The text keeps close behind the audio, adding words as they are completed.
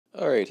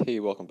Alright, hey,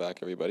 welcome back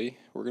everybody.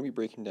 We're going to be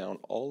breaking down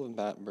all of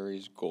Matt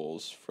Murray's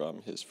goals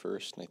from his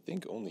first, and I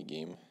think only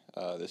game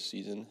this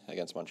season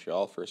against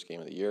Montreal, first game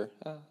of the year.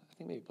 I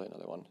think maybe play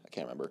another one, I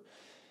can't remember.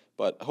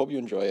 But I hope you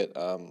enjoy it.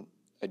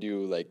 I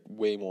do like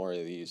way more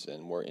of these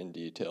and more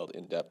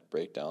in-depth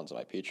breakdowns on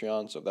my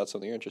Patreon, so if that's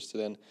something you're interested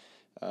in,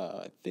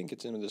 I think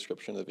it's in the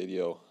description of the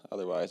video.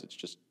 Otherwise, it's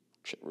just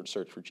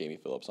search for Jamie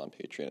Phillips on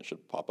Patreon. It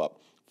should pop up.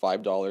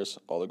 $5,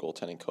 all the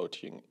goaltending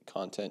coaching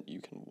content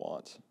you can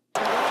want.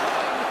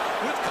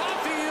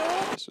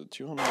 Okay, so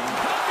 200.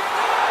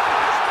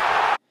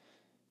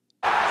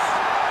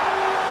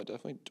 I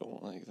definitely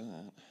don't like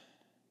that.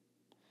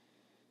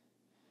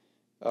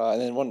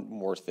 And then one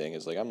more thing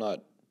is, like, I'm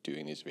not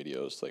doing these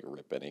videos to like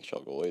rip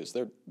NHL goalies.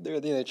 They're the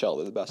NHL.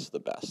 They're the best of the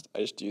best. I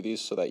just do these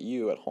so that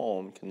you at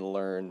home can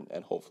learn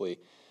and hopefully,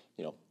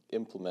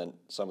 implement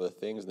some of the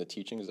things and the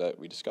teachings that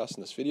we discussed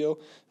in this video.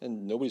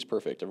 And nobody's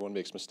perfect. Everyone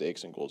makes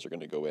mistakes and goals are going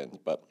to go in.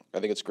 But I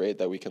think it's great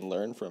that we can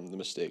learn from the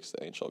mistakes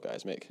that NHL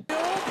guys make.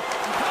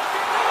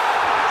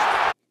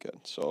 Good.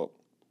 So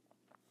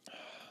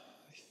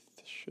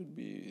this should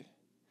be,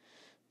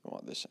 I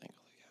want this angle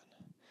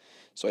again.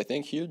 So I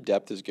think here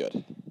depth is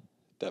good.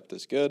 Depth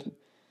is good.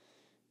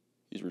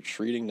 He's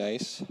retreating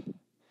nice.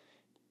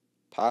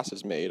 Pass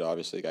is made.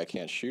 Obviously, the guy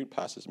can't shoot.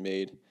 Pass is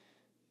made.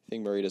 I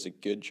think Murray does a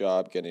good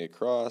job getting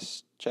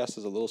across. Chest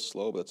is a little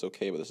slow, but that's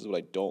okay. But this is what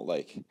I don't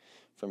like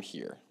from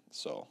here.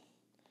 So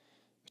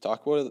we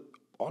talk about it,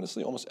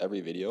 honestly, almost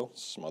every video,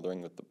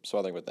 smothering with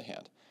the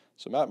hand.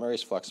 So Matt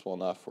Murray's flexible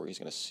enough where he's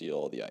going to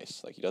seal the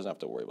ice. Like, he doesn't have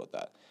to worry about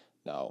that.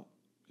 Now,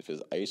 if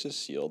his ice is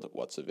sealed,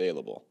 what's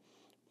available?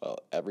 Well,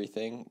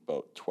 everything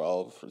about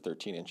 12 or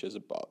 13 inches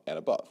above and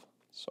above.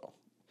 So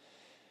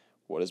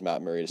what does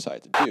Matt Murray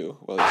decide to do?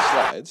 Well, he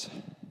slides.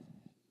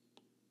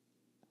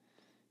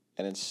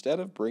 And instead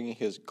of bringing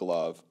his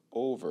glove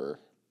over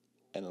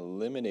and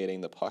eliminating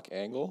the puck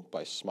angle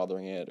by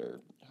smothering it or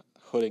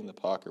hooding the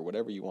puck or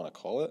whatever you want to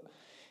call it,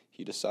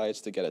 he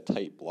decides to get a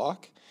tight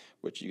block,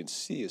 which you can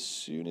see as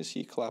soon as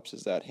he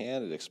collapses that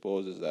hand, it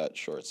exposes that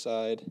short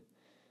side,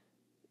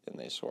 and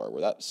they score.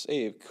 Where that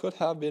save could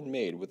have been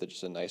made with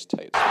just a nice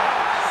tight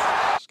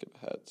slide. Skip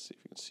ahead, see if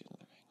you can see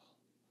another angle.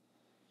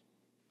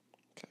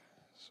 Okay,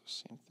 so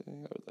same thing.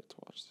 I would like to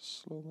watch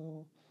this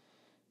slow-mo.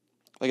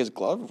 Like, his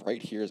glove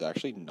right here is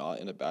actually not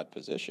in a bad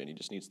position. He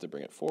just needs to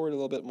bring it forward a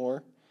little bit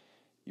more.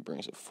 He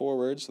brings it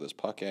forward, so this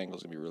puck angle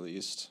is going to be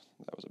released.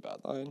 That was a bad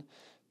line.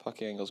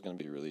 Puck angle is going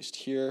to be released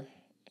here.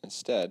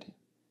 Instead,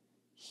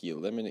 he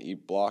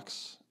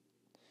blocks,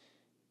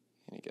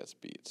 and he gets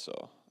beat.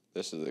 So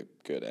this is a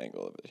good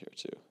angle of it here,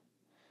 too.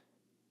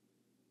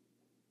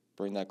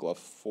 Bring that glove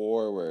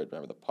forward.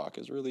 Remember, the puck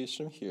is released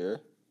from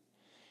here.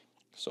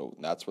 So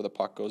that's where the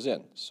puck goes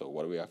in. So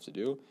what do we have to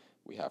do?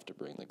 We have to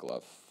bring the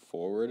glove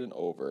forward and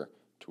over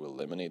to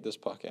eliminate this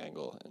puck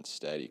angle.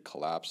 Instead, he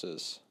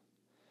collapses,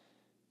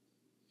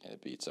 and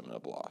it beats him in a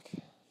block.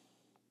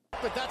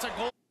 But that's a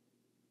goal.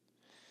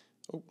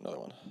 Oh, another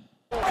one.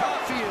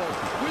 Caulfield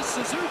with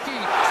Suzuki.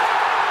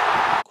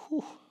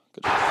 Whew,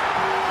 good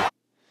job.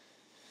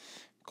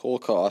 Cole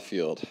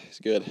Caulfield. He's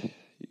good.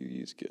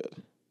 He's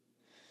good.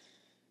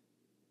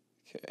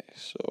 Okay,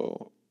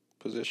 so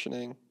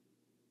positioning.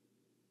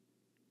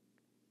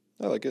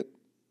 I like it.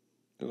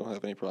 I don't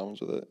have any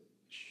problems with it.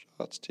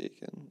 Shots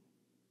taken.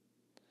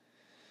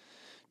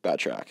 Bad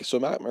track. So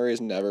Matt Murray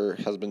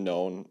has been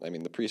known, I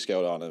mean, the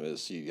pre-scout on him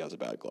is he has a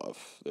bad glove.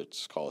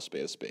 Let's call a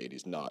spade a spade.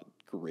 He's not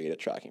great at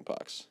tracking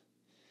pucks.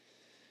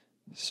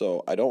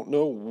 So I don't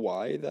know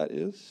why that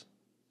is.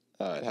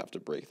 I'd have to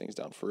break things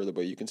down further,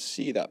 but you can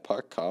see that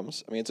puck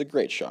comes. I mean, it's a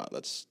great shot.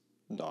 Let's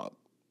not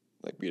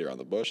like beat around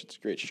the bush. It's a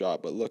great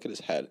shot, but look at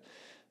his head.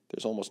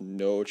 There's almost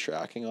no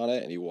tracking on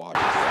it, and he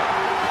watches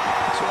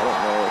that. So I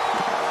don't know if he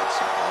had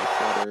some eye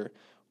clutter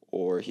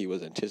or he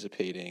was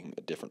anticipating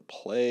a different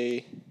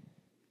play.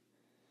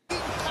 Is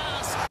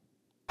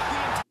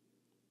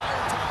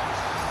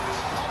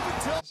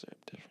there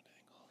a different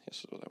angle? This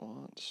is what I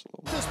want.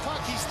 Slow. This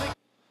puck, he's thinking.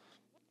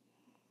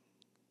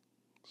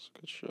 It's a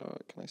good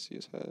shot. Can I see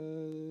his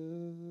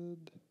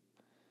head?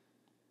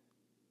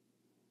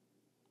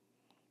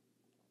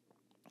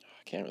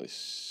 I can't really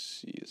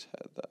see his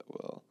head that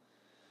well.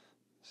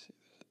 Let's see,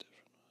 there's a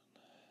different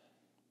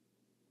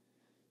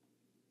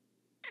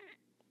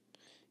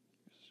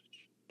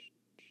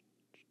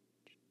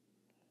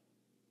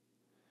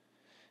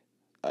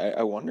one.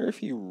 I wonder if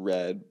he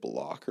read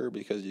blocker,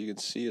 because you can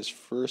see his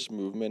first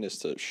movement is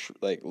to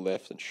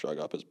lift and shrug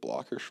up his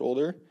blocker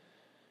shoulder.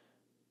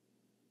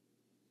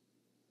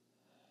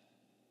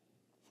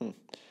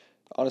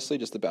 Honestly,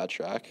 just a bad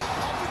track.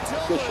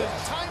 Good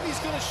shot. Time he's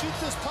going to shoot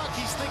this puck,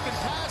 he's thinking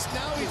pass.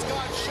 Now he's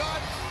got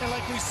shot, and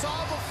like we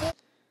saw before.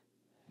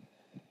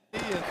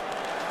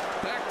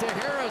 Back to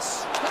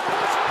Harris.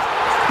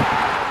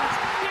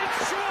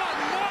 It's Sean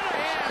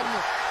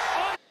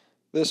Monahan.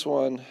 This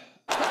one.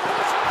 It's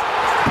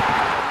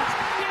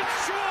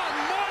Sean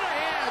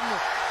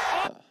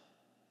Monahan.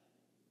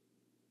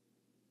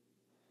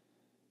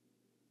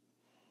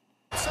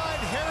 Side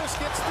Harris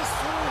gets this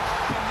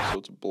through. So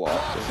it's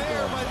blocked.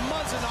 There by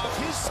Muzzinoff.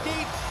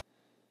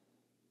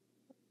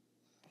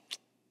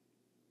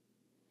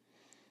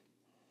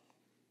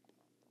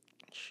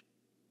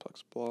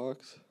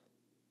 blocks.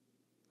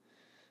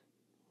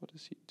 What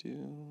does he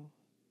do?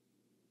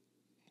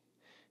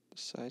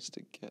 Decides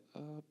to get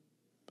up,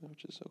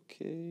 which is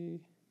okay.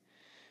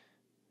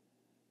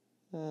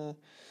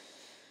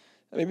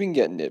 Maybe we can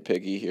get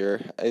nitpicky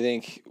here. I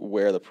think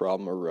where the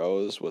problem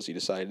arose was he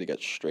decided to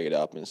get straight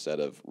up instead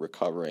of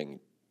recovering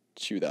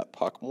to that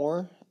puck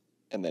more,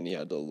 and then he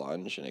had to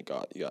lunge and he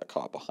got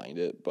caught behind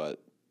it. But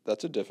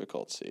that's a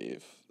difficult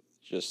save,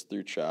 just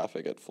through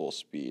traffic at full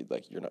speed.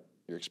 Like you're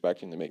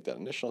expecting to make that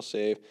initial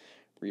save,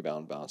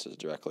 rebound bounces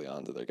directly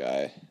onto the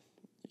guy.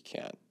 You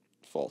can't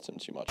fault him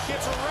too much.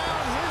 Gets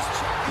around his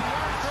check and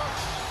Yarncrook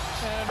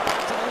and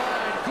back to the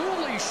line.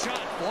 Goalie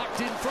shot blocked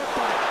in front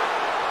by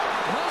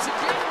once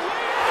again.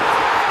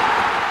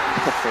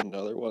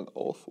 Another one,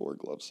 all four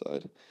glove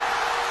side.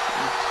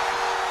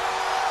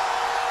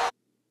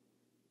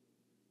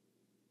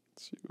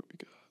 Let's see what we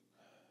got.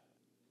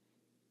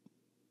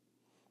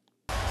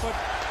 But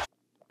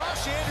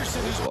Josh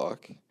Anderson is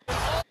block.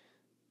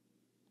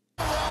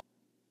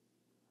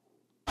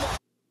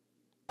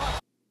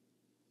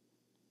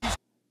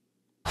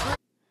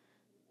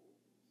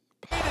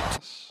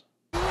 Pass.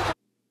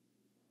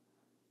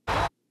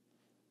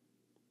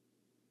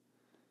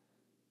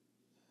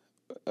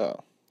 Oh,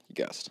 you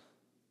guessed.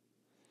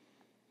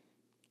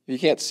 You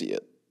can't see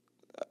it.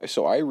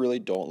 So I really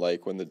don't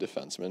like when the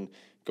defensemen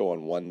go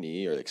on one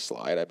knee or like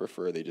slide. I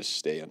prefer they just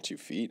stay on 2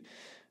 feet.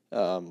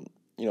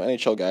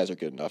 NHL guys are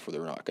good enough where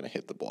they're not going to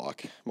hit the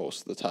block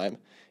most of the time.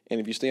 And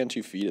if you stay on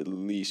 2 feet, at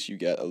least you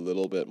get a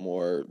little bit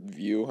more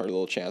view or a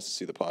little chance to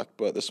see the puck.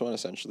 But this one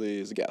essentially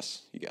is a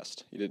guess. You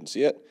guessed. You didn't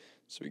see it,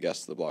 so we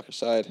guessed the blocker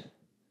side.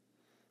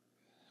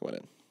 Went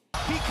in.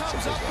 He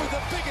comes up with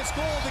the biggest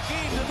goal of the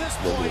game to this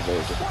point. Very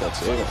difficult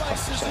save. By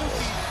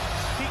Suzuki.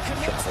 He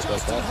connects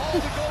Justin Hall to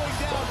going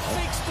down,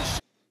 fakes the shot.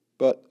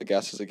 But a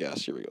guess is a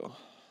guess. Here we go.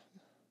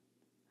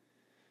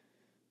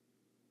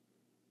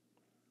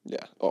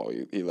 Yeah. Oh,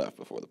 he left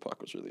before the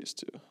puck was released,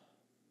 too.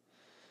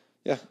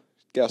 Yeah,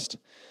 guessed.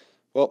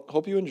 Well,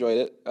 hope you enjoyed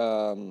it.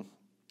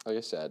 Like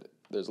I said,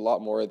 there's a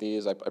lot more of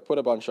these. I put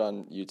a bunch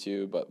on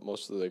YouTube, but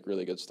most of the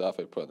really good stuff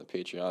I put on the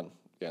Patreon.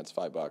 Again, it's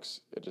 $5.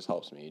 It just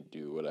helps me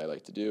do what I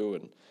like to do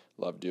and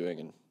love doing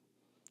and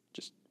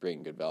just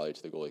bring good value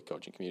to the goalie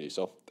coaching community.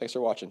 So thanks for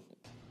watching.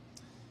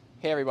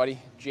 Hey, everybody.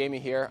 Jamie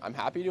here. I'm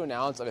happy to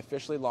announce I've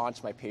officially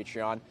launched my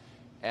Patreon,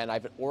 and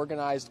I've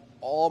organized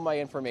all my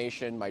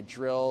information, my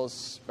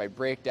drills, my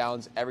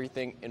breakdowns,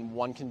 everything in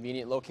one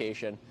convenient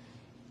location.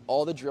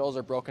 All the drills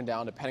are broken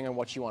down depending on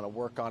what you want to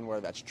work on,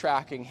 whether that's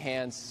tracking,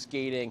 hands,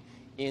 skating,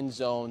 in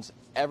zones,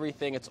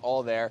 everything. It's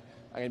all there.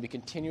 I'm going to be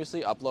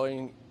continuously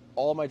uploading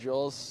all my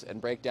drills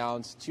and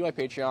breakdowns to my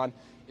Patreon.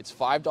 It's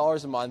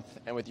 $5 a month,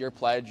 and with your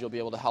pledge, you'll be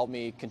able to help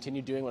me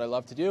continue doing what I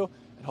love to do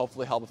and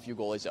hopefully help a few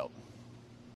goalies out.